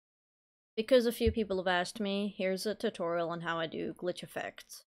because a few people have asked me, here's a tutorial on how I do glitch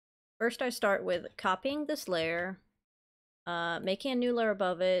effects. First I start with copying this layer, making a new layer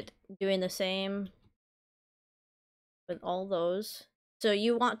above it, doing the same with all those. So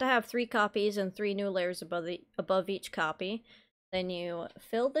you want to have 3 copies and 3 new layers above each copy. Then you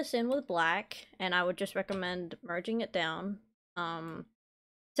fill this in with black, and I would just recommend merging it down.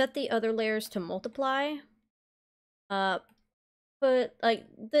 Set the other layers to multiply. Put, like,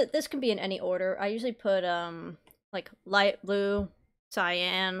 this can be in any order. I usually put, like, light blue,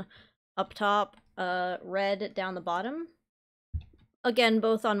 cyan up top, red down the bottom. Again,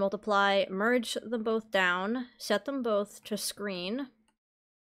 both on multiply, merge them both down, set them both to screen.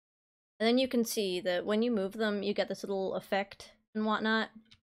 And then you can see that when you move them, you get this little effect and whatnot.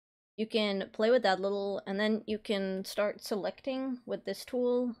 You can play with that little, and then you can start selecting with this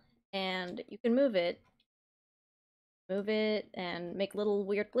tool, and you can move it, and make little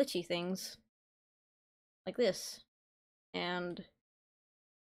weird glitchy things. Like this. And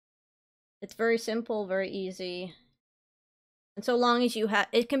it's very simple, very easy. And so long as you have,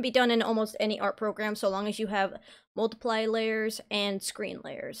 it can be done in almost any art program, so long as you have multiply layers and screen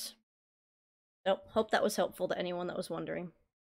layers. So, hope that was helpful to anyone that was wondering.